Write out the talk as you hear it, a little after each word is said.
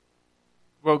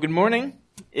Well, good morning.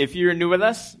 If you're new with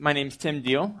us, my name's Tim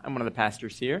Deal. I'm one of the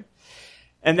pastors here.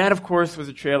 And that, of course, was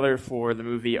a trailer for the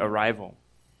movie Arrival.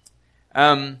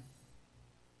 It's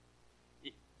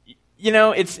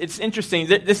interesting.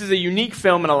 This is a unique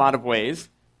film in a lot of ways,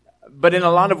 but in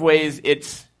a lot of ways,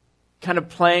 it's kind of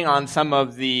playing on some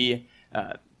of the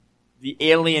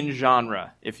alien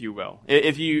genre, if you will.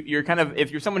 If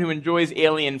you're someone who enjoys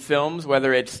alien films,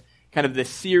 whether it's kind of the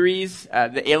series,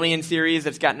 the Alien series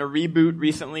that's gotten a reboot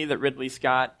recently that Ridley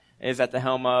Scott is at the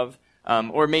helm of,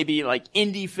 or maybe like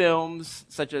indie films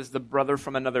such as The Brother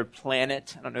from Another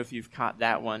Planet. I don't know if you've caught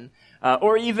that one.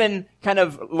 Or even kind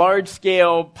of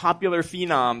large-scale popular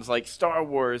phenoms like Star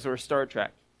Wars or Star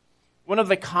Trek. One of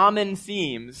the common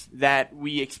themes that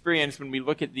we experience when we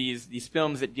look at these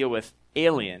films that deal with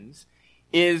aliens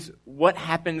is what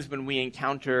happens when we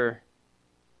encounter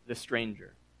the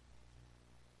stranger.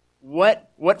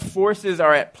 What forces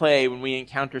are at play when we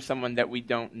encounter someone that we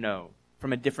don't know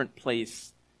from a different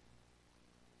place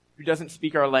who doesn't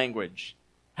speak our language?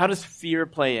 How does fear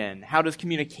play in? How does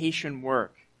communication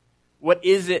work? What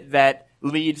is it that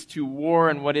leads to war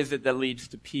and what is it that leads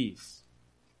to peace?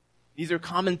 These are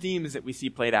common themes that we see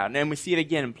played out, and we see it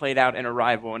again played out in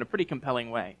Arrival in a pretty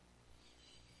compelling way.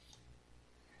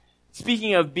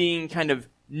 Speaking of being kind of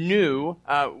new,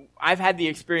 I've had the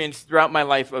experience throughout my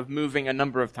life of moving a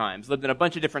number of times, lived in a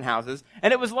bunch of different houses,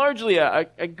 and it was largely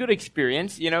a good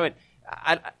experience.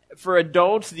 For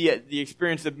adults, the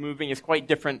experience of moving is quite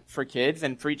different for kids,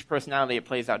 and for each personality it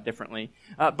plays out differently.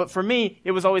 But for me,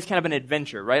 it was always kind of an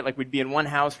adventure, right? Like we'd be in one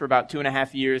house for about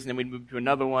 2.5 years, and then we'd move to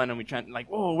another one, and we'd try like,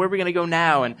 whoa, where are we going to go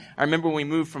now? And I remember when we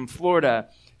moved from Florida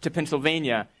to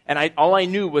Pennsylvania, and all I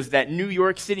knew was that New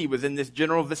York City was in this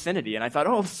general vicinity, and I thought,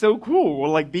 oh, so cool, we'll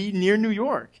like be near New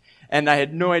York. And I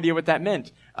had no idea what that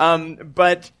meant.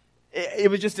 But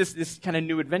it was just this kind of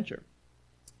new adventure.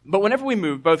 But whenever we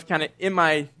moved, both kind of in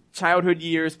my childhood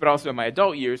years, but also in my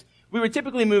adult years, we would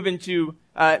typically move into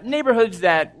neighborhoods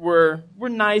that were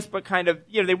nice, but kind of,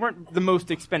 they weren't the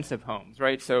most expensive homes,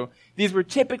 right? So these were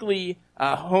typically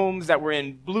homes that were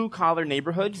in blue-collar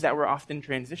neighborhoods that were often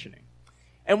transitioning.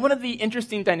 And one of the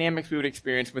interesting dynamics we would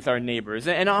experience with our neighbors,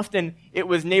 and often it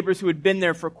was neighbors who had been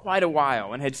there for quite a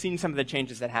while and had seen some of the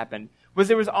changes that happened, was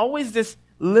there was always this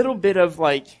little bit of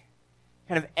like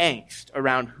kind of angst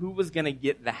around who was going to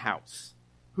get the house,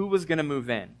 who was going to move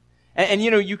in. And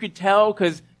you could tell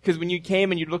because when you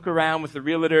came and you'd look around with the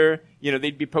realtor,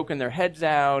 they'd be poking their heads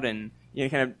out and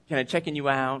kind of checking you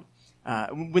out.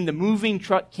 When the moving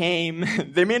truck came,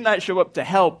 they may not show up to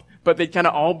help, but they'd kind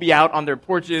of all be out on their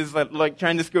porches, like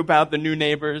trying to scope out the new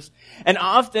neighbors. And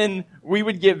often we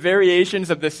would get variations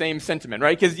of the same sentiment,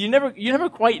 right? Because you never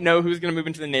quite know who's going to move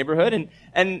into the neighborhood.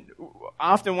 And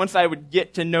often once I would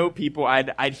get to know people,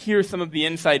 I'd hear some of the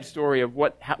inside story of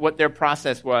what their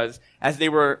process was as they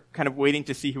were kind of waiting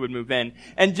to see who would move in.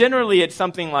 And generally it's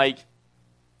something like,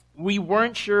 we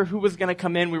weren't sure who was going to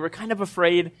come in. We were kind of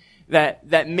afraid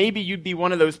that maybe you'd be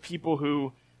one of those people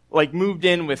who like moved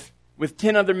in with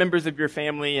 10 other members of your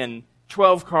family and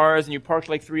 12 cars and you parked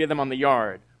like 3 of them on the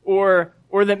yard. Or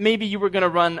that maybe you were going to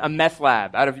run a meth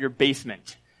lab out of your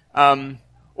basement.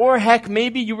 Or heck,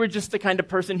 maybe you were just the kind of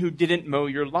person who didn't mow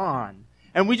your lawn.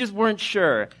 And we just weren't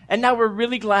sure. And now we're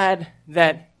really glad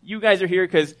that you guys are here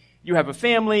because you have a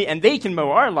family and they can mow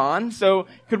our lawn. So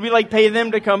could we like pay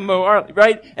them to come mow our,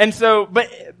 right? And so, but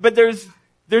there's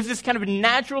this kind of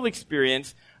natural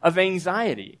experience of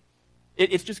anxiety.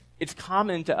 It's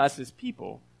common to us as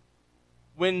people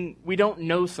when we don't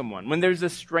know someone, when there's a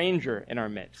stranger in our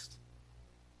midst.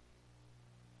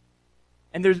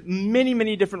 And there's many,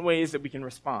 many different ways that we can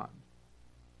respond.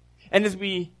 And as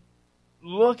we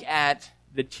look at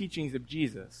the teachings of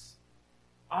Jesus,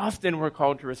 often we're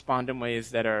called to respond in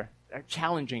ways that are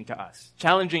challenging to us,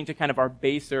 challenging to kind of our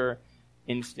baser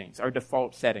instincts, our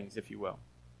default settings, if you will.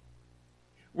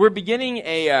 We're beginning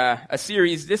a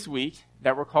series this week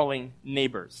that we're calling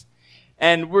Neighbors.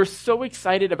 And we're so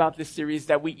excited about this series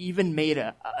that we even made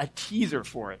a teaser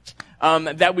for it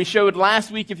that we showed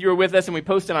last week if you were with us, and we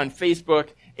posted on Facebook.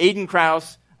 Aiden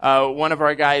Krause, one of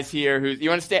our guys here,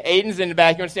 Aiden's in the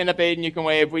back. You want to stand up, Aiden? You can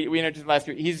wave. We introduced last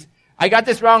week. I got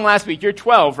this wrong last week. You're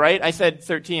 12, right? I said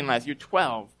 13 last. You're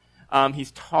 12.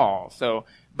 He's tall,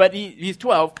 but he's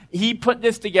 12. He put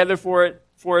this together for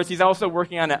us. He's also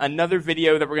working on another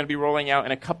video that we're going to be rolling out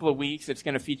in a couple of weeks. It's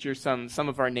going to feature some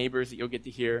of our neighbors that you'll get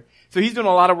to hear. So he's doing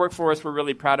a lot of work for us. We're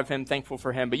really proud of him, thankful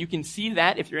for him. But you can see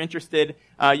that if you're interested.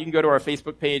 You can go to our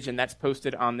Facebook page, and that's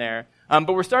posted on there.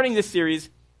 But we're starting this series,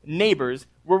 Neighbors,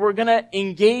 where we're going to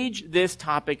engage this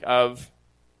topic of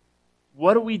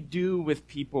what do we do with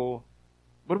people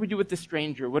What do we do with the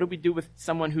stranger? What do we do with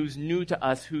someone who's new to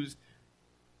us, who's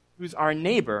our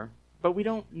neighbor, but we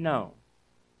don't know?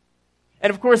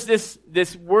 And of course,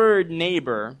 this word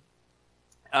neighbor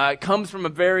comes from a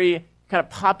very kind of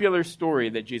popular story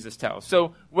that Jesus tells.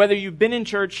 So whether you've been in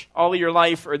church all of your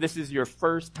life or this is your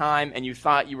first time and you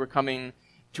thought you were coming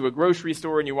to a grocery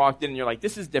store and you walked in and you're like,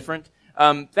 this is different.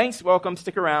 Thanks, welcome,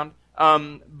 stick around.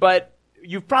 But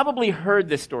you've probably heard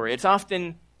this story. It's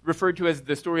often referred to as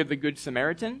the story of the Good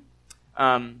Samaritan.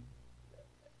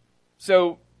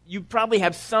 So you probably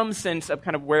have some sense of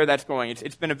kind of where that's going.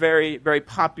 It's been a very, very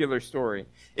popular story.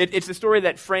 It's a story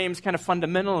that frames kind of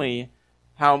fundamentally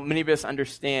how many of us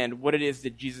understand what it is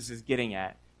that Jesus is getting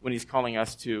at when he's calling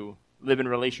us to live in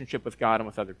relationship with God and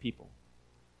with other people.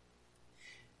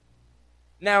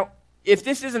 Now, if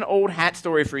this is an old hat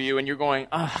story for you and you're going,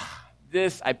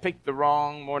 I picked the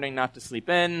wrong morning not to sleep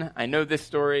in, I know this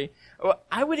story,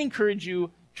 I would encourage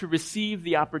you to receive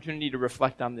the opportunity to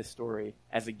reflect on this story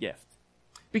as a gift.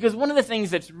 Because one of the things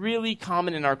that's really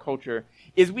common in our culture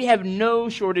is we have no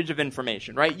shortage of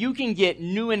information, right? You can get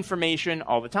new information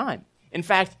all the time. In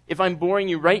fact, if I'm boring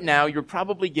you right now, you're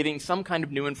probably getting some kind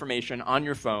of new information on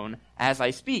your phone as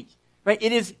I speak, right?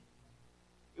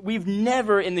 We've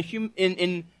never in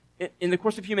the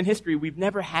course of human history, we've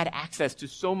never had access to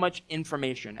so much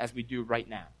information as we do right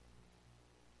now.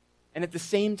 And at the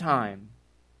same time,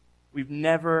 we've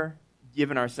never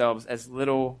given ourselves as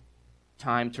little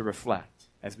time to reflect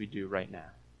as we do right now.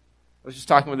 I was just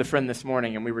talking with a friend this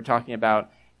morning, and we were talking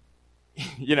about,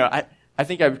 I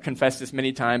think I've confessed this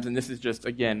many times, and this is just,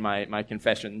 again, my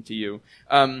confession to you.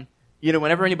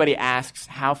 Whenever anybody asks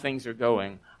how things are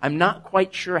going, I'm not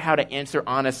quite sure how to answer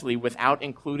honestly without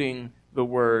including the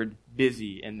word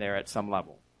busy in there at some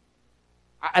level.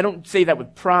 I don't say that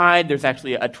with pride. There's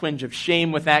actually a twinge of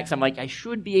shame with that, because I'm like, I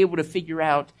should be able to figure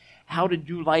out how to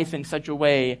do life in such a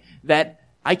way that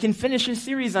I can finish a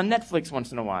series on Netflix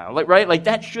once in a while, right? Like,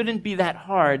 that shouldn't be that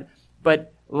hard,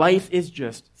 but life is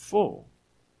just full.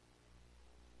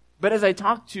 But as I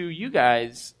talk to you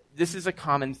guys, this is a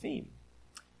common theme.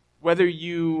 Whether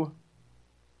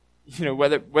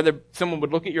whether someone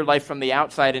would look at your life from the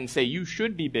outside and say you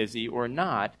should be busy or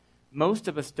not, most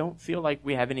of us don't feel like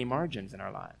we have any margins in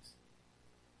our lives.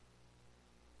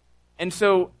 And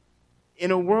so,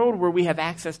 in a world where we have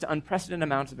access to unprecedented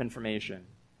amounts of information,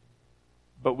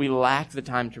 but we lack the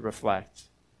time to reflect,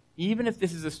 even if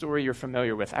this is a story you're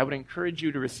familiar with, I would encourage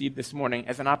you to receive this morning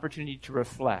as an opportunity to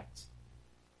reflect,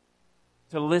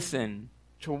 to listen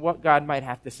to what God might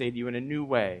have to say to you in a new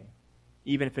way,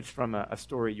 even if it's from a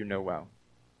story you know well.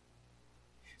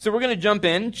 So we're going to jump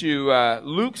into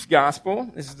Luke's gospel.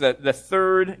 This is the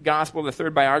third gospel, the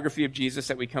third biography of Jesus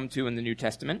that we come to in the New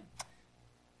Testament.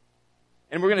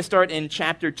 And we're going to start in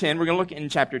chapter 10. We're going to look in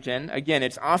chapter 10. Again,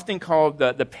 it's often called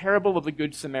the parable of the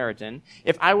Good Samaritan.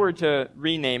 If I were to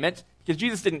rename it, because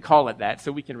Jesus didn't call it that,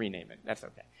 so we can rename it. That's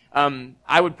okay.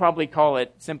 I would probably call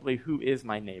it simply, Who is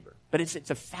My Neighbor? But it's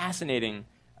a fascinating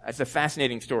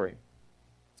story.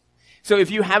 So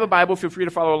if you have a Bible, feel free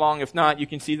to follow along. If not, you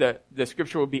can see the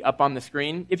scripture will be up on the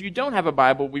screen. If you don't have a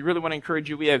Bible, we really want to encourage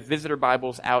you. We have visitor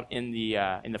Bibles out in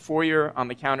the foyer on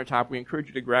the countertop. We encourage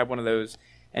you to grab one of those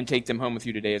and take them home with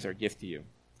you today as our gift to you.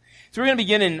 So we're going to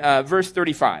begin in verse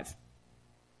 35.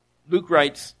 Luke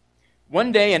writes,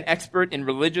 "One day an expert in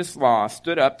religious law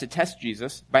stood up to test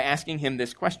Jesus by asking him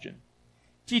this question.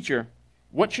 'Teacher,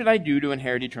 what should I do to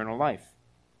inherit eternal life?'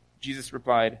 Jesus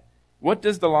replied, 'What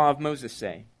does the law of Moses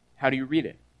say? How do you read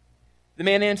it?' The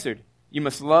man answered, 'You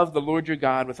must love the Lord your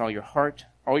God with all your heart,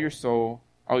 all your soul,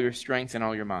 all your strength, and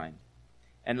all your mind,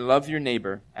 and love your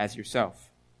neighbor as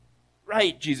yourself.'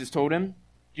 'Right,' Jesus told him.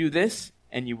 'Do this,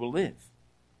 and you will live.'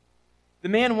 The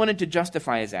man wanted to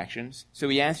justify his actions, so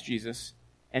he asked Jesus,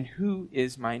 'And who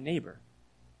is my neighbor?'"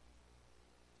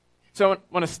 So I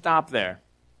want to stop there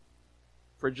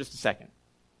for just a second.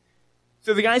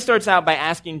 So the guy starts out by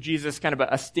asking Jesus kind of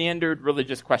a standard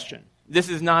religious question. This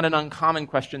is not an uncommon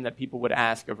question that people would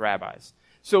ask of rabbis.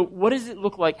 So what does it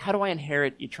look like? How do I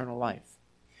inherit eternal life?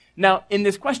 Now, in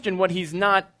this question, what he's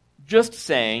not just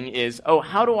saying is,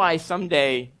 how do I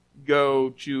someday go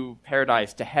to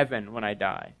paradise, to heaven when I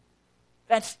die?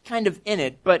 That's kind of in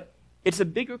it, but it's a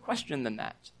bigger question than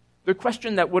that. The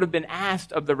question that would have been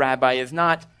asked of the rabbi is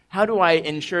not, how do I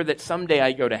ensure that someday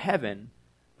I go to heaven,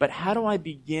 but how do I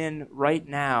begin right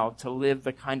now to live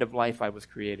the kind of life I was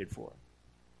created for?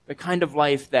 The kind of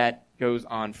life that goes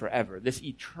on forever. This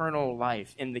eternal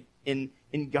life in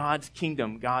God's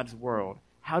kingdom, God's world.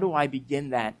 How do I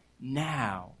begin that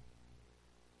now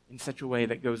in such a way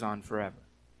that goes on forever?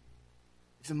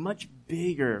 It's a much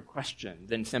bigger question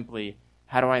than simply,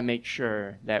 how do I make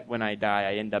sure that when I die,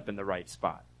 I end up in the right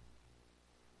spot?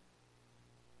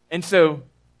 And so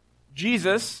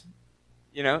Jesus,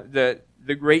 the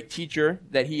great teacher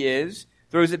that he is,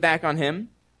 throws it back on him.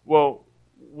 Well,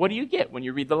 what do you get when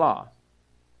you read the law?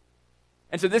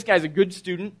 And so this guy's a good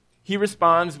student. He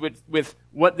responds with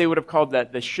what they would have called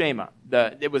the Shema.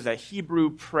 It was a Hebrew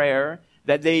prayer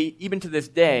that they, even to this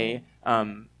day,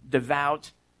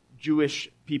 devout Jewish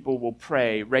people will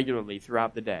pray regularly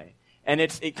throughout the day. And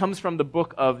it comes from the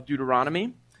book of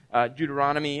Deuteronomy.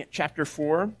 Deuteronomy chapter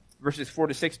 4, verses 4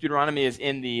 to 6. Deuteronomy is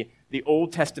in the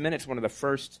Old Testament. It's one of the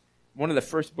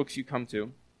first books you come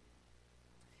to.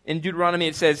 In Deuteronomy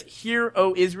it says, "Hear,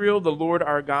 O Israel, the Lord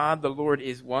our God, the Lord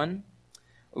is one.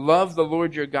 Love the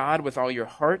Lord your God with all your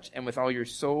heart and with all your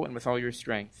soul and with all your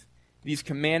strength. These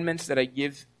commandments that I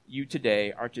give you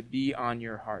today are to be on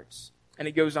your hearts." And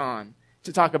it goes on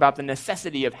to talk about the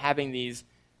necessity of having this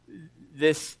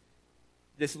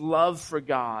love for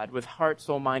God with heart,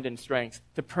 soul, mind, and strength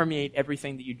to permeate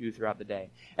everything that you do throughout the day.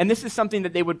 And this is something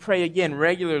that they would pray again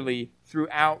regularly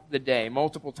throughout the day,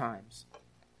 multiple times.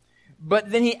 But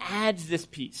then he adds this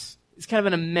piece. It's kind of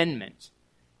an amendment.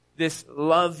 This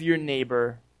love your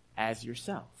neighbor as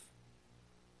yourself.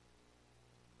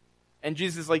 And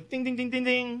Jesus is like, ding, ding, ding, ding,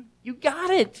 ding. You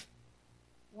got it.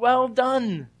 Well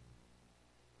done.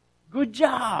 Good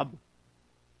job.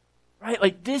 Right?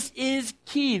 Like, this is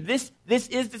key. This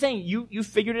is the thing. You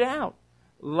figured it out.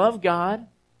 Love God,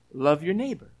 love your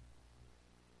neighbor.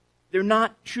 They're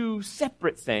not two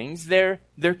separate things. They're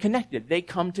connected. They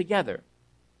come together.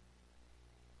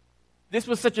 This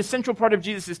was such a central part of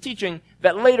Jesus' teaching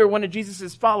that later one of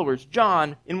Jesus' followers,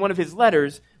 John, in one of his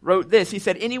letters, wrote this. He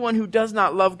said, anyone who does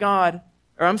not love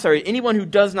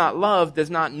does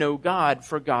not know God,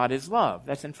 for God is love.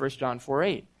 That's in 1 John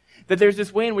 4:8. That there's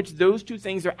this way in which those two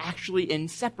things are actually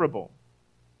inseparable.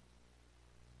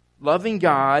 Loving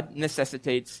God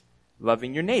necessitates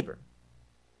loving your neighbor.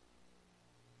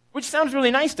 Which sounds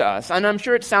really nice to us, and I'm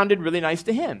sure it sounded really nice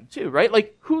to him too, right?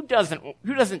 Like, who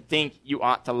doesn't think you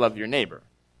ought to love your neighbor?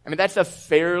 I mean, that's a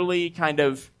fairly kind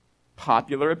of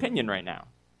popular opinion right now.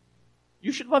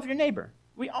 You should love your neighbor.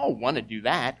 We all want to do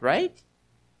that, right?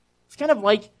 It's kind of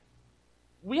like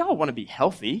we all want to be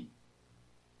healthy.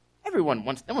 Everyone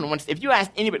wants, if you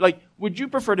ask anybody, like, would you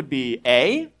prefer to be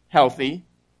A, healthy,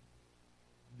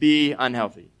 B,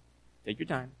 unhealthy? Take your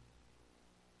time.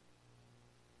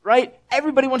 Right?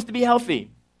 Everybody wants to be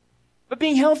healthy. But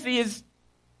being healthy is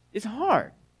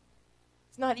hard.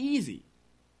 It's not easy.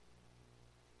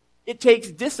 It takes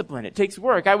discipline. It takes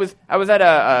work. I was at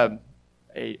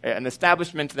an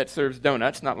establishment that serves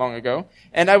donuts not long ago,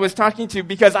 and I was talking to,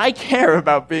 because I care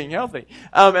about being healthy,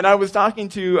 and I was talking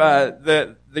to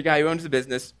the guy who owns the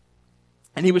business,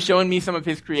 and he was showing me some of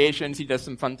his creations. He does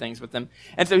some fun things with them.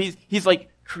 And so he's like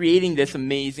creating this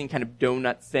amazing kind of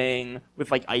donut thing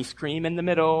with like ice cream in the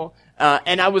middle.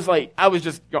 And I was like,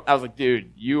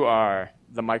 dude, you are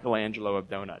the Michelangelo of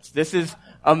donuts. This is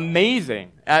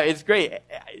amazing. It's great.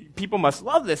 People must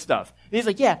love this stuff. And he's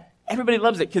like, yeah, everybody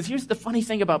loves it. Because here's the funny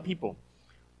thing about people.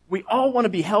 We all want to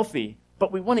be healthy,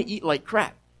 but we want to eat like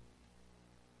crap.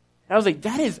 And I was like,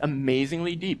 that is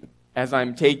amazingly deep. As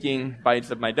I'm taking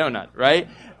bites of my donut, right?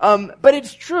 But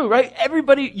it's true, right?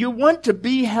 Everybody, you want to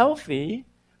be healthy,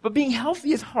 but being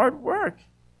healthy is hard work.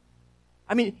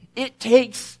 I mean, it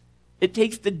takes the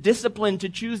discipline to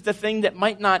choose the thing that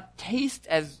might not taste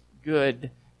as good,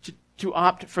 to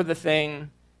opt for the thing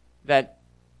that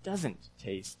doesn't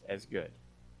taste as good.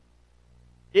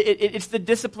 It's the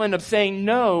discipline of saying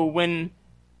no when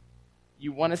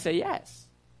you want to say yes.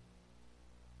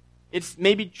 It's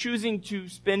maybe choosing to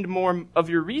spend more of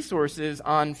your resources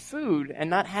on food and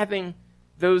not having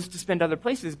those to spend other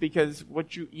places because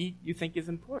what you eat you think is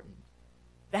important.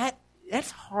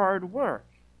 That's hard work.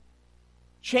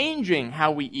 Changing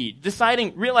how we eat,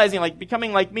 realizing, like,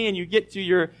 becoming like me, and you get to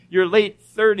your late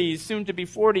 30s, soon to be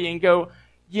 40, and go,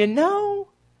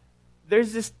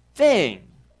 there's this thing,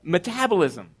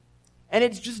 metabolism, and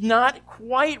it's just not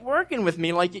quite working with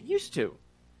me like it used to.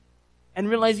 And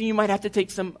realizing you might have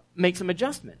to make some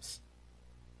adjustments.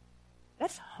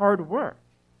 That's hard work.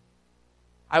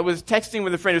 I was texting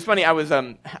with a friend. It was funny. I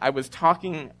was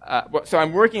talking. So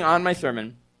I'm working on my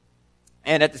sermon,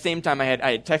 and at the same time, I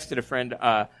had texted a friend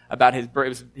about it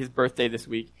was his birthday this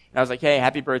week. And I was like, "Hey,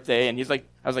 happy birthday!" And I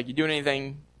was like, "You doing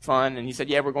anything fun?" And he said,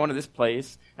 "Yeah, we're going to this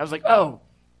place." And I was like, "Oh,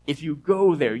 if you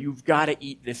go there, you've got to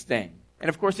eat this thing." And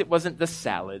of course, it wasn't the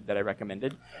salad that I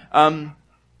recommended. And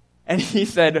he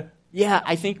said, "Yeah,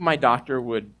 I think my doctor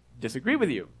would disagree with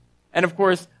you." And of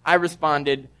course, I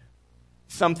responded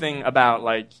something about,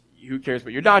 like, who cares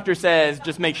what your doctor says?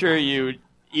 Just make sure you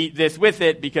eat this with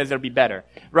it because it'll be better,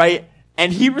 right?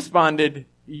 And he responded,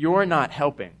 "You're not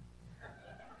helping."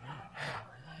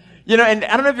 And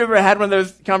I don't know if you've ever had one of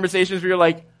those conversations where you're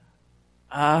like,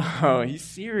 "Oh, he's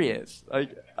serious.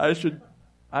 Like,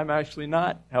 I'm actually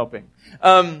not helping."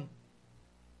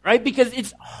 Right? Because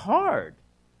it's hard.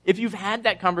 If you've had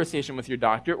that conversation with your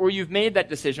doctor, or you've made that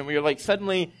decision where you're like,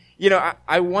 suddenly,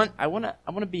 I want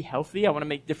to be healthy. I want to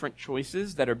make different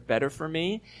choices that are better for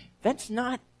me. That's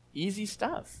not easy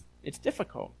stuff. It's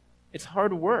difficult. It's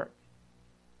hard work.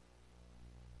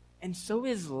 And so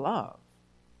is love.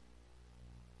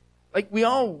 Like, we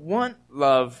all want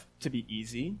love to be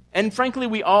easy. And frankly,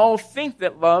 we all think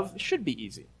that love should be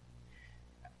easy.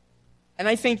 And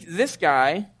I think this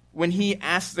guy, when he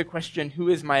asks the question, who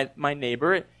is my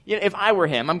neighbor? If I were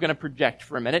him, I'm going to project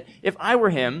for a minute. If I were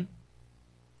him,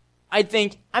 I'd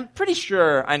think, I'm pretty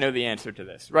sure I know the answer to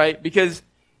this, right? Because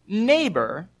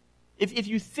neighbor, if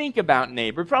you think about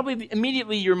neighbor, probably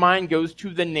immediately your mind goes to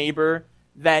the neighbor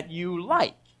that you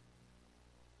like,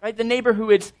 right? The neighbor who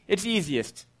it's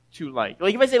easiest to like.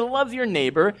 Like, if I say love your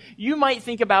neighbor, you might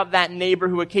think about that neighbor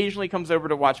who occasionally comes over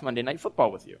to watch Monday Night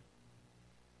Football with you.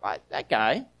 That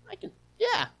guy,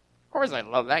 of course I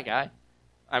love that guy.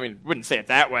 I mean, wouldn't say it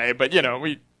that way, but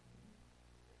I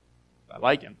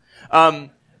like him.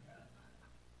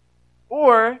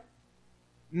 Or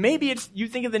maybe you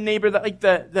think of the neighbor that, like,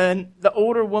 the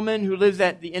older woman who lives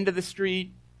at the end of the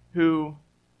street, who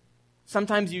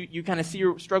sometimes you kind of see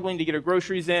her struggling to get her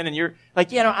groceries in, and you're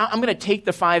like, I'm going to take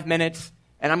the 5 minutes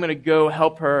and I'm going to go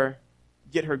help her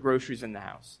get her groceries in the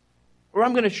house. Or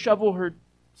I'm going to shovel her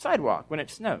sidewalk when it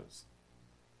snows.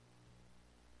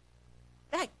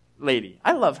 That lady,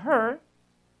 I love her.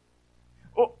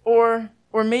 Or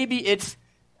maybe it's,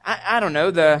 I don't know,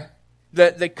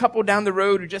 the couple down the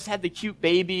road who just had the cute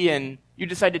baby and you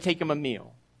decide to take them a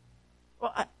meal.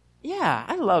 Well,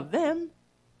 I love them.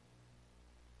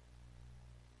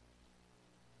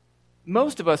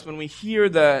 Most of us, when we hear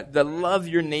the love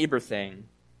your neighbor thing,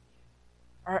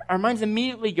 our minds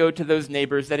immediately go to those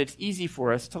neighbors that it's easy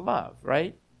for us to love,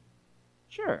 right?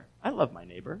 Sure, I love my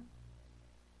neighbor.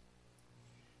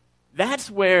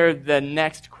 That's where the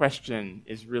next question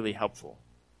is really helpful.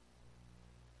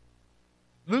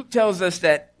 Luke tells us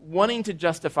that, wanting to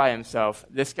justify himself,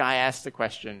 this guy asks the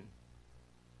question,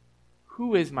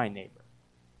 who is my neighbor?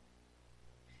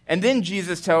 And then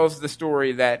Jesus tells the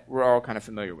story that we're all kind of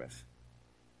familiar with.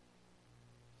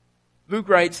 Luke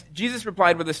writes, Jesus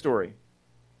replied with a story.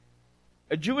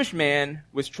 A Jewish man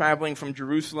was traveling from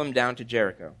Jerusalem down to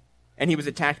Jericho, and he was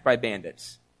attacked by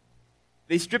bandits.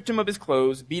 They stripped him of his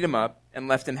clothes, beat him up, and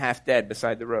left him half dead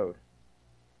beside the road.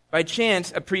 By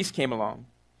chance, a priest came along,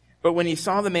 but when he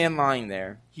saw the man lying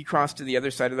there, he crossed to the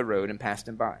other side of the road and passed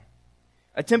him by.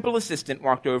 A temple assistant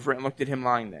walked over and looked at him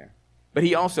lying there, but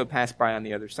he also passed by on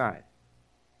the other side.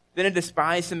 Then a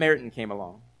despised Samaritan came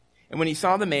along, and when he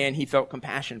saw the man, he felt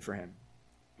compassion for him.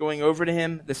 Going over to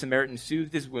him, the Samaritan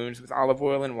soothed his wounds with olive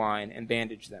oil and wine and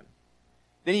bandaged them.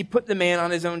 Then he put the man on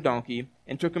his own donkey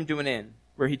and took him to an inn,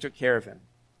 where he took care of him.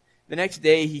 The next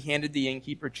day he handed the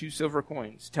innkeeper 2 silver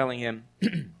coins, telling him,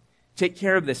 "Take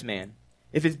care of this man.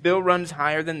 If his bill runs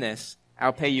higher than this,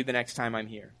 I'll pay you the next time I'm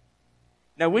here."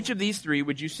 Now, which of these 3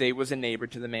 would you say was a neighbor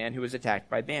to the man who was attacked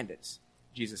by bandits?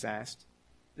 Jesus asked.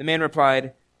 The man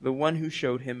replied, "The one who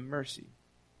showed him mercy."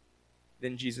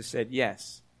 Then Jesus said,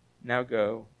 "Yes, now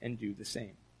go and do the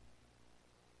same."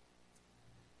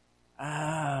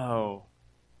 Oh,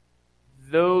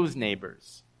 those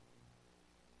neighbors.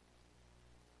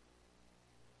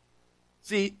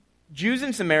 See, Jews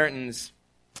and Samaritans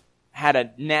had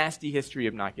a nasty history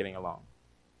of not getting along.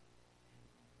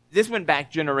 This went back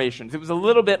generations. It was a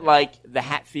little bit like the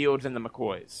Hatfields and the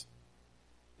McCoys.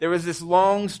 There was this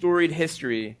long, storied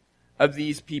history of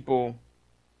these people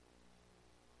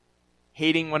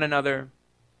hating one another,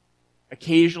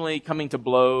 occasionally coming to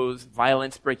blows,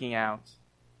 violence breaking out.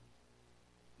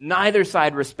 Neither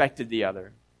side respected the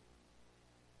other.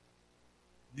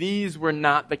 These were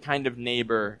not the kind of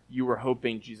neighbor you were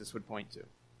hoping Jesus would point to.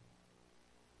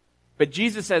 But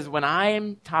Jesus says, when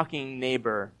I'm talking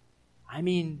neighbor, I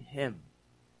mean him.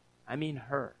 I mean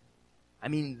her. I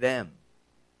mean them.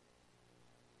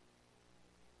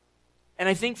 And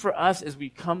I think for us, as we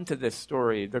come to this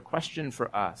story, the question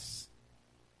for us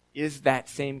is that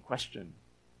same question.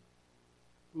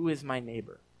 Who is my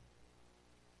neighbor?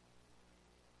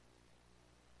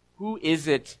 Who is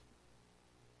it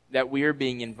that we are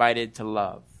being invited to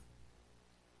love?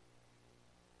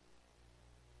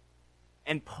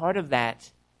 And part of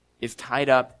that is tied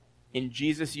up in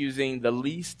Jesus using the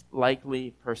least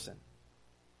likely person.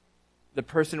 The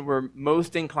person we're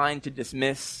most inclined to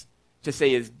dismiss, to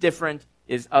say is different,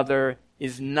 is other,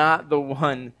 is not the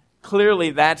one.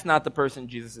 Clearly, that's not the person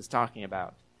Jesus is talking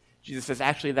about. Jesus says,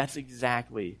 actually, that's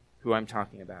exactly who I'm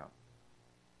talking about.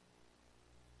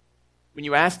 When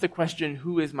you ask the question,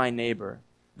 who is my neighbor?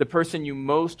 The person you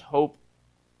most hope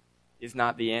is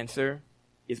not the answer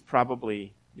is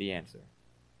probably the answer.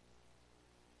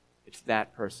 It's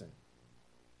that person.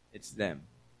 It's them.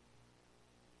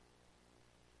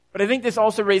 But I think this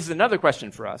also raises another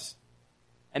question for us.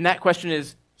 And that question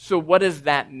is, so what does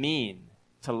that mean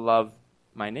to love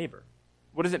my neighbor?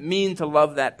 What does it mean to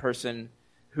love that person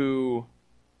who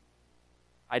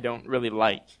I don't really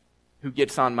like, who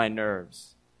gets on my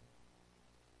nerves,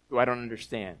 who I don't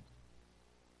understand?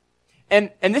 And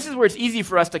this is where it's easy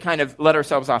for us to kind of let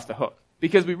ourselves off the hook.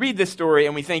 Because we read this story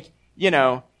and we think,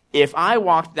 if I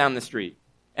walked down the street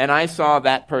and I saw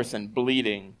that person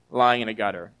bleeding, lying in a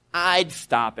gutter, I'd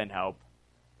stop and help.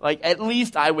 At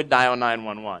least I would dial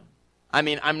 911. I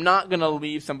mean, I'm not going to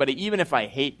leave somebody, even if I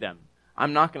hate them,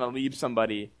 I'm not going to leave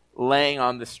somebody laying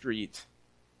on the street,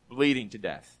 bleeding to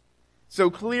death. So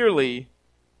clearly,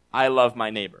 I love my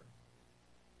neighbor.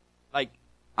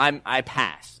 I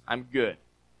pass. I'm good.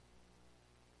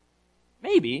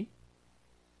 Maybe.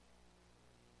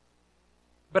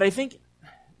 But I think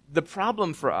the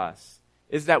problem for us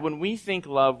is that when we think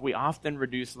love, we often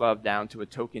reduce love down to a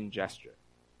token gesture.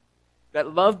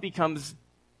 That love becomes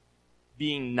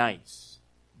being nice,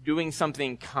 doing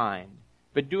something kind,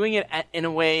 but doing it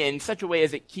in such a way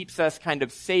as it keeps us kind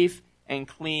of safe and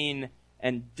clean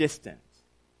and distant,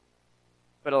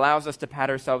 but allows us to pat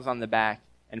ourselves on the back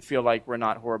and feel like we're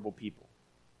not horrible people.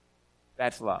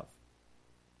 That's love.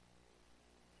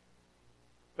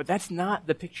 But that's not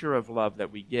the picture of love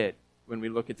that we get when we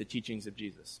look at the teachings of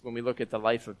Jesus, when we look at the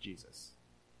life of Jesus.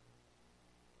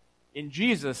 In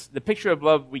Jesus, the picture of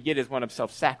love we get is one of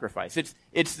self-sacrifice.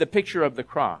 It's the picture of the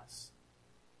cross,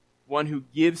 one who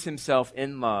gives himself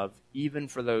in love even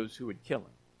for those who would kill him.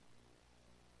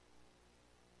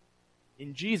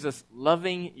 In Jesus,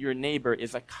 loving your neighbor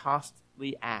is a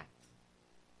costly act.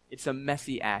 It's a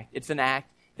messy act. It's an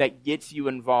act that gets you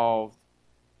involved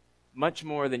much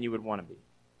more than you would want to be.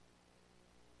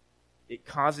 It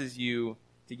causes you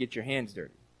to get your hands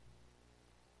dirty.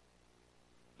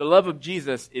 The love of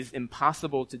Jesus is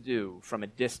impossible to do from a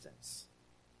distance.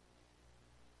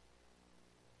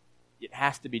 It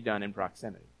has to be done in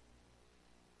proximity.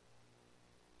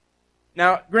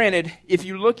 Now, granted, if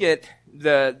you look at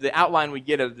the outline we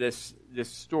get of this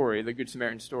story, the Good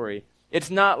Samaritan story, it's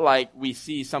not like we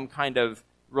see some kind of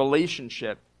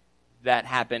relationship that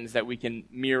happens that we can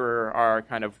mirror our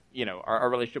kind of, our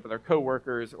relationship with our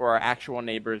coworkers or our actual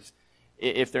neighbors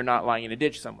if they're not lying in a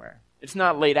ditch somewhere. It's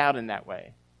not laid out in that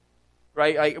way,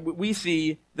 right? We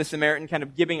see the Samaritan kind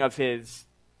of giving of his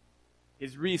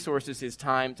resources, his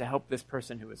time to help this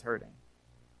person who is hurting.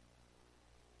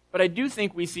 But I do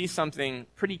think we see something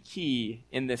pretty key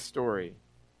in this story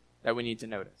that we need to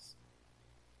notice.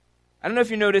 I don't know if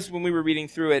you noticed when we were reading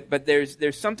through it, but there's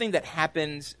something that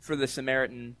happens for the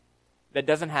Samaritan that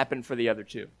doesn't happen for the other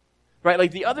two. Right?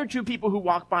 Like the other two people who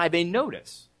walk by, they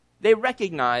notice. They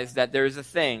recognize that there's a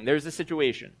thing, there's a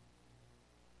situation.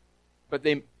 But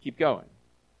they keep going.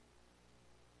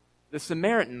 The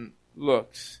Samaritan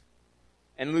looks,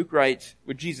 and Luke writes,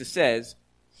 what Jesus says,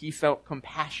 he felt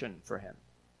compassion for him.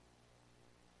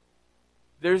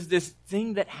 There's this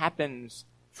thing that happens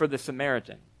for the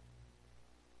Samaritan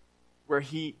where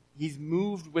he's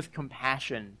moved with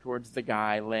compassion towards the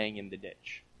guy laying in the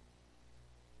ditch.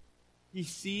 He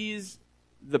sees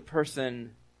the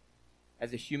person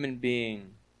as a human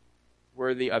being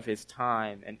worthy of his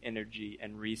time and energy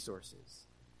and resources.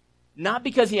 Not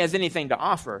because he has anything to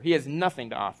offer. He has nothing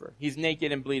to offer. He's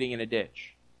naked and bleeding in a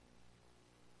ditch.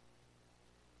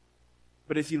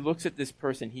 But as he looks at this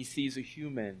person, he sees a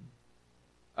human,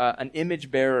 an image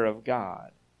bearer of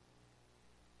God,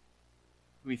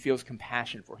 who he feels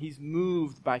compassion for. He's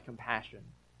moved by compassion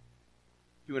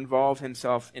to involve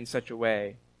himself in such a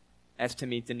way as to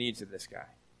meet the needs of this guy.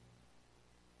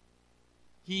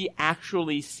 He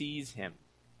actually sees him.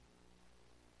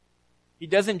 He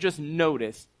doesn't just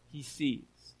notice, he sees.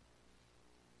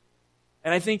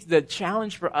 And I think the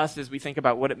challenge for us as we think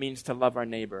about what it means to love our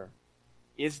neighbor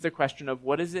is the question of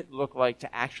what does it look like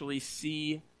to actually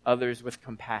see others with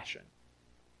compassion?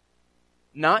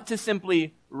 Not to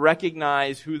simply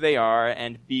recognize who they are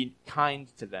and be kind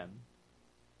to them,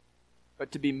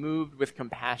 but to be moved with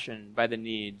compassion by the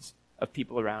needs of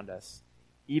people around us,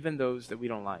 even those that we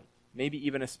don't like, maybe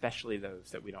even especially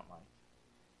those that we don't like.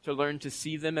 To learn to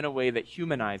see them in a way that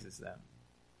humanizes them,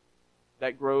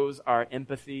 that grows our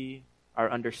empathy,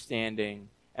 our understanding,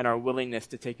 and our willingness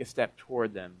to take a step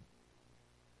toward them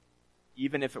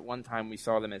even if at one time we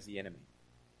saw them as the enemy.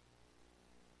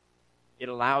 It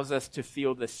allows us to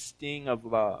feel the sting of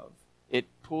love. It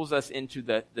pulls us into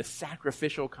the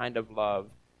sacrificial kind of love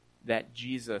that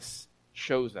Jesus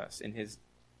shows us in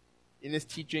his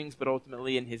teachings, but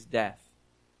ultimately in his death.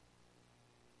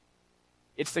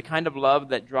 It's the kind of love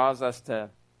that draws us to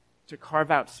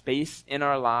carve out space in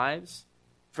our lives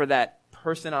for that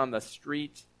person on the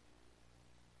street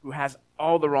who has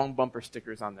all the wrong bumper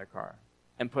stickers on their car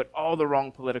and put all the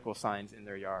wrong political signs in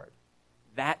their yard.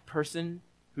 That person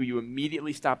who you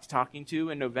immediately stopped talking to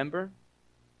in November,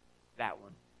 that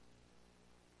one.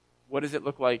 What does it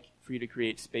look like for you to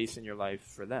create space in your life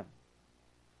for them?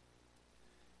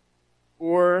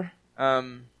 Or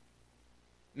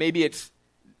maybe it's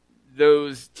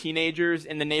those teenagers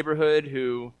in the neighborhood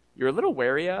who you're a little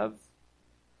wary of.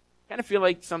 Kind of feel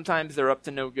like sometimes they're up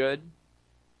to no good.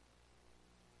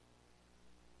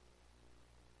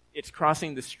 It's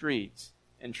crossing the street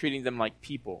and treating them like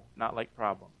people, not like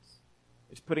problems.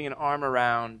 It's putting an arm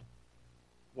around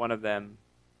one of them,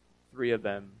 3 of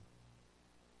them,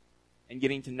 and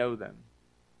getting to know them,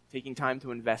 taking time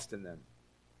to invest in them,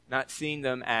 not seeing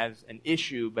them as an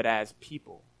issue, but as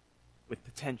people with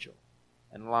potential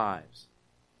and lives.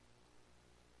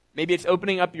 Maybe it's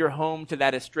opening up your home to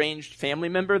that estranged family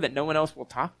member that no one else will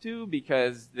talk to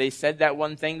because they said that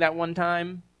one thing that one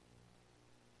time.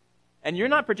 And you're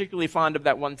not particularly fond of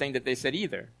that one thing that they said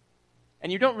either.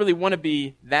 And you don't really want to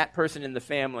be that person in the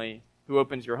family who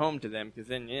opens your home to them because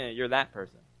then, you're that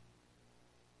person.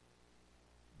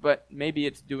 But maybe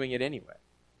it's doing it anyway.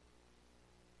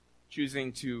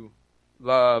 Choosing to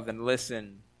love and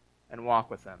listen and walk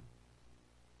with them,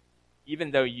 even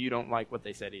though you don't like what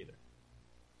they said either.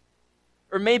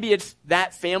 Or maybe it's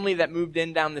that family that moved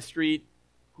in down the street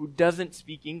who doesn't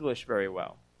speak English very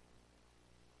well.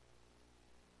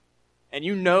 And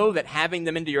you know that having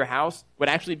them into your house would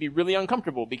actually be really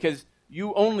uncomfortable because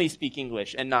you only speak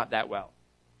English and not that well.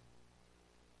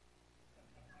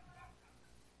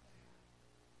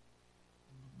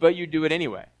 But you do it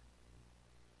anyway.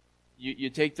 You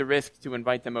take the risk to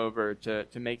invite them over, to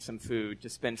make some food, to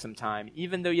spend some time,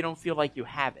 even though you don't feel like you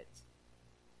have it.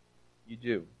 You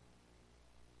do.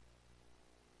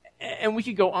 And we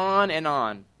could go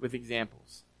on with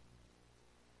examples.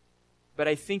 But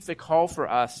I think the call for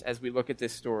us as we look at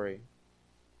this story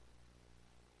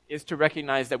is to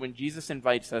recognize that when Jesus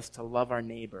invites us to love our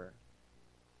neighbor,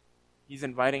 he's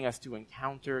inviting us to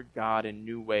encounter God in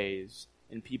new ways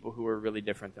in people who are really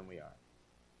different than we are.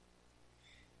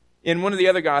 In one of the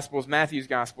other Gospels, Matthew's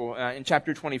Gospel, in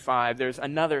chapter 25, there's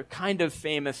another kind of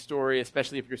famous story,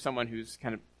 especially if you're someone who's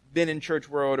kind of been in church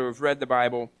world or have read the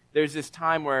Bible. There's this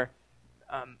time where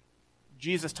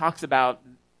Jesus talks about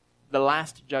the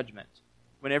last judgment,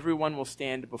 when everyone will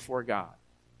stand before God.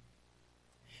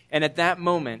 And at that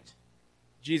moment,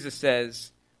 Jesus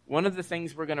says, one of the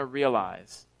things we're going to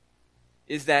realize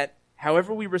is that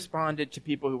however we responded to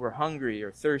people who were hungry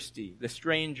or thirsty, the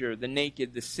stranger, the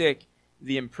naked, the sick,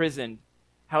 the imprisoned,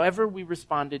 however we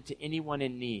responded to anyone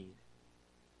in need,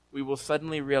 we will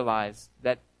suddenly realize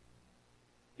that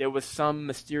there was some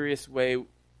mysterious way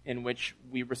in which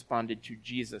we responded to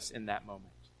Jesus in that moment.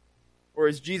 Or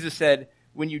as Jesus said,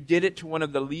 when you did it to one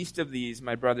of the least of these,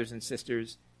 my brothers and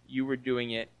sisters, you were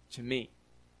doing it to me.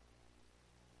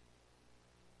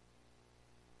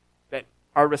 That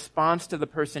our response to the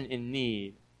person in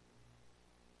need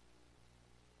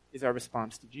is our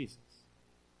response to Jesus.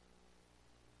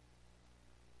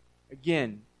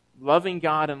 Again, loving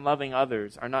God and loving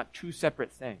others are not two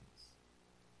separate things.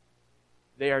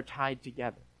 They are tied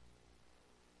together.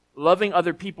 Loving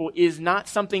other people is not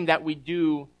something that we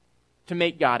do to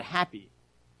make God happy.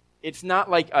 It's not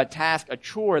like a task, a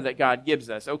chore that God gives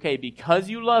us. Okay, because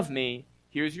you love me,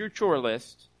 here's your chore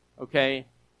list. Okay,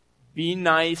 be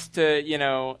nice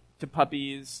to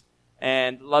puppies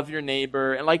and love your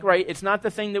neighbor. And right, it's not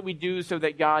the thing that we do so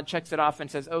that God checks it off and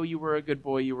says, oh, you were a good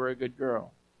boy, you were a good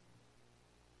girl.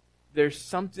 There's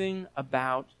something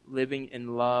about living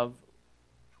in love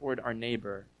toward our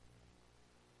neighbor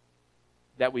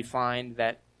that we find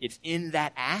that it's in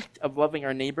that act of loving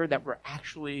our neighbor that we're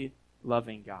actually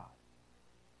loving God.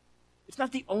 It's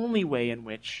not the only way in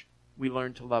which we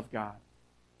learn to love God,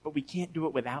 but we can't do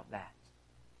it without that.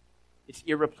 It's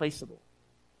irreplaceable.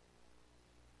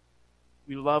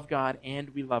 We love God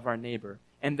and we love our neighbor,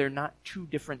 and they're not two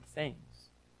different things.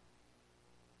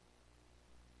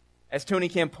 As Tony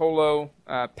Campolo,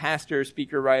 pastor,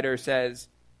 speaker, writer, says,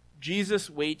 Jesus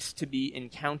waits to be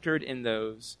encountered in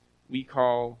those we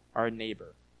call our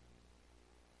neighbor.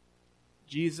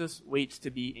 Jesus waits to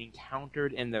be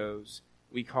encountered in those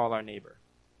we call our neighbor.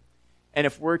 And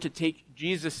if we're to take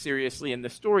Jesus seriously in the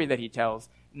story that he tells,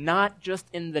 not just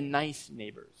in the nice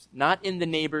neighbors, not in the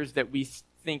neighbors that we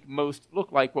think most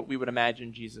look like what we would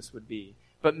imagine Jesus would be,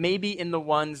 but maybe in the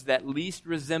ones that least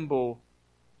resemble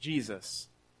Jesus,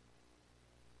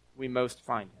 we most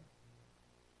find him.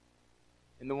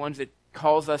 In the ones that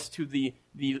calls us to the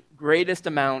greatest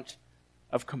amount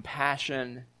of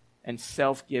compassion and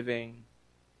self-giving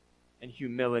and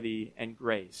humility and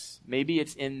grace. Maybe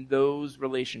it's in those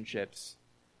relationships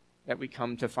that we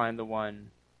come to find the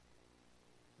one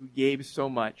who gave so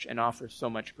much and offers so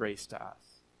much grace to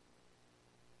us.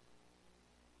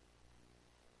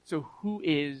 So who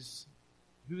is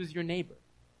your neighbor?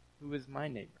 Who is my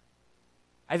neighbor?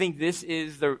 I think this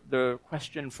is the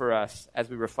question for us as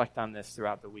we reflect on this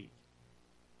throughout the week.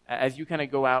 As you kind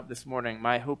of go out this morning,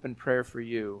 my hope and prayer for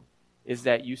you is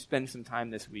that you spend some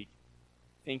time this week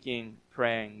thinking,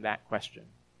 praying that question.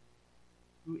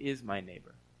 Who is my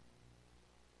neighbor?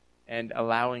 And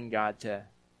allowing God to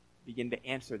begin to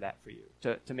answer that for you,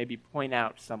 to maybe point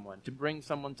out someone, to bring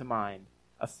someone to mind,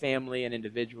 a family, an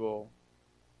individual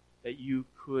that you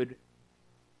could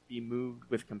be moved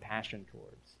with compassion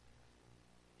towards,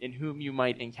 in whom you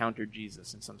might encounter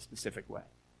Jesus in some specific way.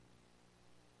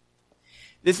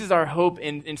 This is our hope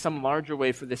in some larger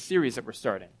way for this series that we're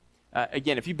starting.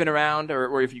 Again, if you've been around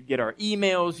or if you get our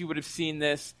emails, you would have seen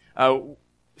this.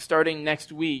 Starting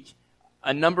next week,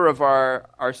 a number of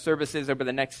our services over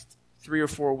the next 3 or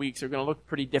 4 weeks are going to look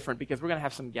pretty different because we're going to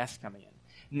have some guests coming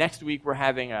in. Next week, we're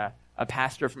having a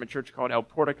pastor from a church called El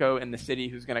Portico in the city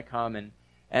who's going to come, and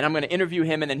I'm going to interview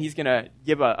him, and then he's going to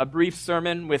give a brief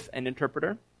sermon with an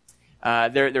interpreter.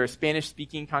 They're a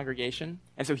Spanish-speaking congregation,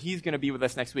 and so he's going to be with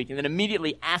us next week. And then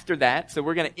immediately after that, so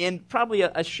we're going to end probably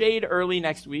a shade early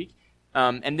next week,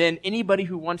 and then anybody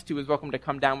who wants to is welcome to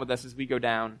come down with us as we go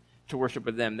down to worship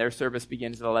with them. Their service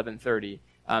begins at 11:30,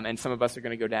 and some of us are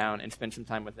going to go down and spend some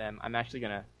time with them. I'm actually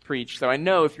going to preach, so I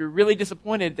know if you're really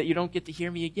disappointed that you don't get to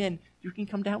hear me again, you can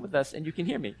come down with us and you can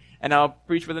hear me. And I'll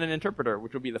preach with an interpreter,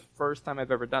 which will be the first time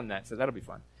I've ever done that, so that'll be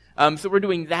fun. So we're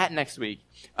doing that next week.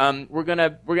 We're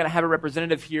gonna have a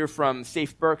representative here from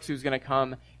Safe Berks who's gonna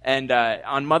come and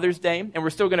on Mother's Day, and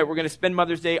we're gonna spend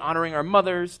Mother's Day honoring our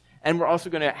mothers, and we're also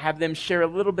gonna have them share a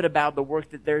little bit about the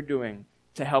work that they're doing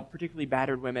to help particularly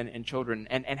battered women and children,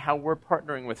 and how we're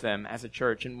partnering with them as a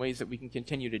church in ways that we can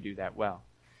continue to do that well.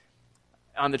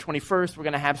 On the 21st, we're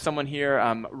going to have someone here.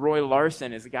 Roy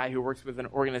Larson is a guy who works with an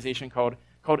organization called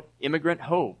Immigrant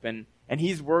Hope, and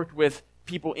he's worked with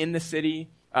people in the city,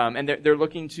 and they're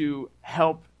looking to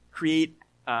help create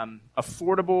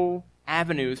affordable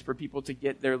avenues for people to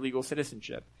get their legal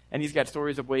citizenship. And he's got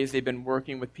stories of ways they've been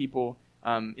working with people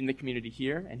in the community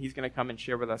here, and he's going to come and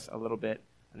share with us a little bit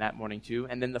on that morning too.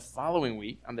 And then the following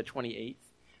week, on the 28th,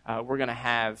 we're going to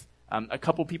have a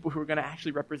couple people who are going to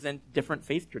actually represent different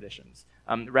faith traditions.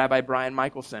 Rabbi Brian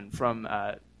Michelson from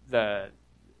the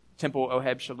Temple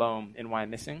Oheb Shalom in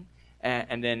Wyomissing.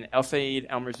 And then El Sayed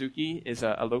El Merzuki is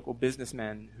a local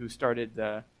businessman who started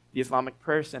the Islamic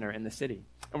Prayer Center in the city.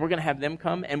 And we're going to have them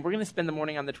come, and we're going to spend the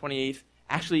morning on the 28th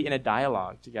actually in a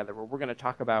dialogue together where we're going to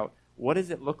talk about what does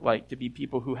it look like to be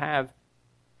people who have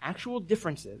actual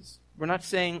differences. We're not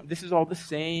saying this is all the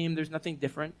same, there's nothing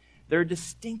different. There are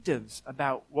distinctives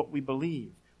about what we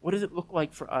believe. What does it look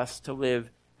like for us to live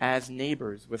as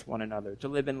neighbors with one another, to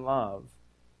live in love,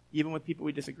 even with people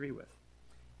we disagree with?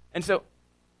 And so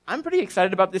I'm pretty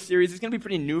excited about this series. It's going to be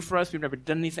pretty new for us. We've never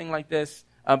done anything like this.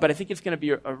 But I think it's going to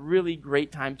be a really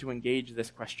great time to engage this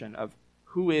question of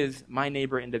who is my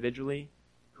neighbor individually,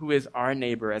 who is our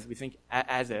neighbor as we think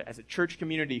as a church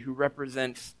community who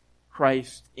represents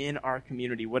Christ in our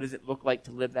community. What does it look like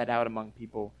to live that out among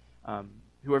people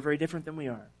who are very different than we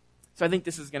are? So I think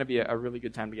this is going to be a really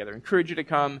good time together. I encourage you to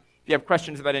come. If you have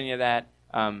questions about any of that,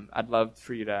 I'd love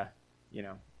for you to,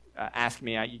 ask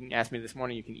me. You can ask me this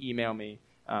morning. You can email me.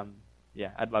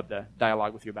 I'd love to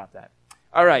dialogue with you about that.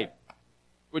 All right.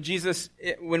 Well, Jesus,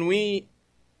 when we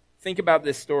think about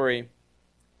this story,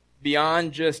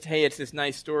 beyond just, hey, it's this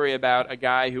nice story about a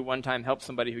guy who one time helped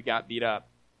somebody who got beat up,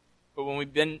 but when we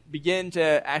begin to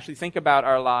actually think about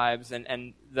our lives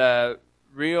and the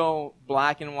real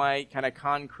black and white, kind of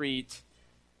concrete,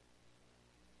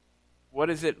 what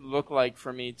does it look like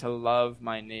for me to love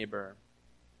my neighbor?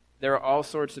 There are all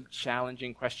sorts of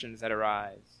challenging questions that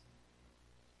arise.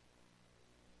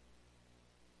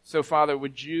 So, Father,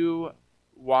 would you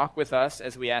walk with us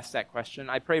as we ask that question?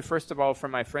 I pray, first of all, for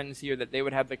my friends here that they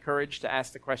would have the courage to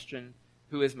ask the question,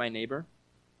 who is my neighbor?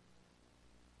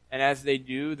 And as they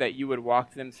do, that you would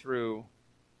walk them through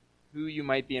who you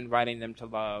might be inviting them to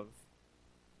love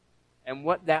and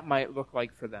what that might look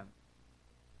like for them.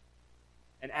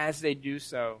 And as they do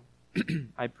so,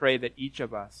 I pray that each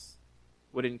of us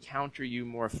would encounter you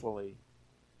more fully,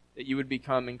 that you would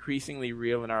become increasingly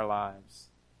real in our lives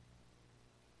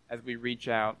as we reach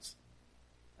out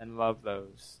and love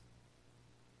those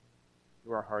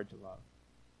who are hard to love,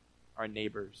 our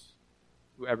neighbors,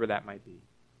 whoever that might be.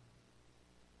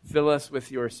 Fill us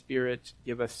with your Spirit.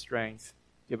 Give us strength.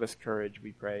 Give us courage,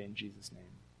 we pray in Jesus'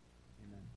 name.